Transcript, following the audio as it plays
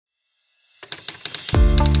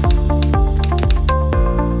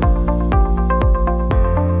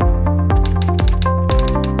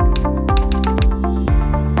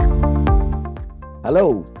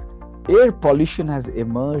Hello. Air pollution has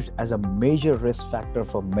emerged as a major risk factor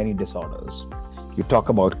for many disorders. You talk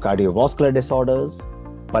about cardiovascular disorders,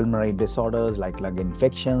 pulmonary disorders like lung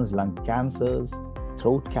infections, lung cancers,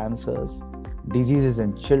 throat cancers, diseases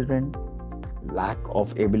in children, lack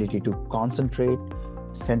of ability to concentrate,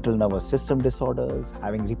 central nervous system disorders,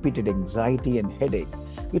 having repeated anxiety and headache.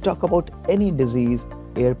 You talk about any disease,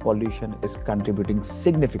 air pollution is contributing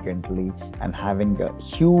significantly and having a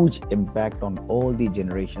huge impact on all the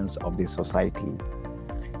generations of the society.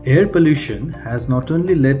 Air pollution has not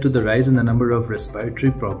only led to the rise in the number of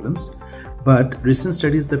respiratory problems, but recent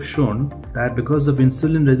studies have shown that because of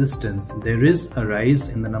insulin resistance, there is a rise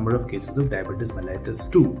in the number of cases of diabetes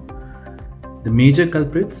mellitus too. The major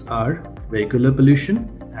culprits are vehicular pollution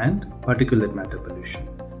and particulate matter pollution.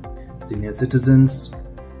 Senior citizens,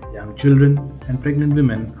 young children and pregnant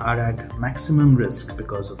women are at maximum risk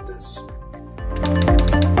because of this.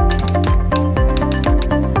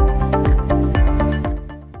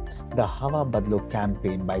 The Hawa Badlo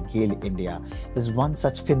campaign by GAIL India is one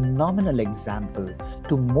such phenomenal example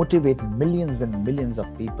to motivate millions and millions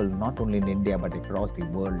of people, not only in India but across the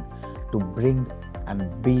world, to bring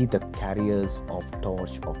and be the carriers of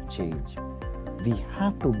torch of change. We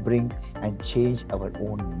have to bring and change our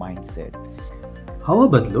own mindset. Hawa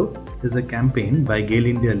Badlo is a campaign by GAIL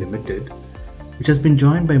India Limited which has been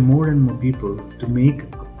joined by more and more people to make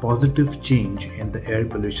a positive change in the air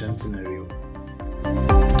pollution scenario.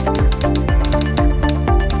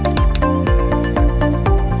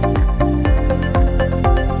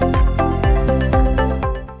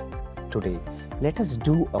 Today, let us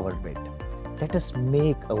do our bit. Let us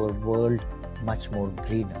make our world much more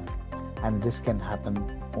greener. And this can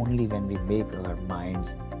happen only when we make our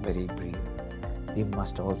minds very green. We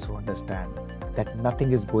must also understand that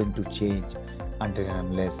nothing is going to change until and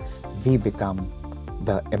unless we become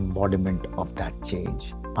the embodiment of that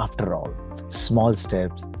change. After all, small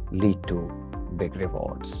steps lead to big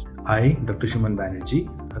rewards. I, Dr. Shuman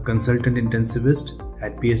Banerjee, a consultant intensivist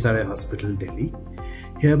at PSRI Hospital, Delhi,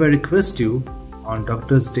 hereby request you on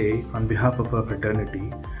Doctor's Day on behalf of our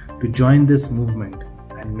fraternity to join this movement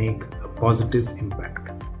and make a positive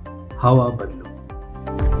impact. Hawa Badlo.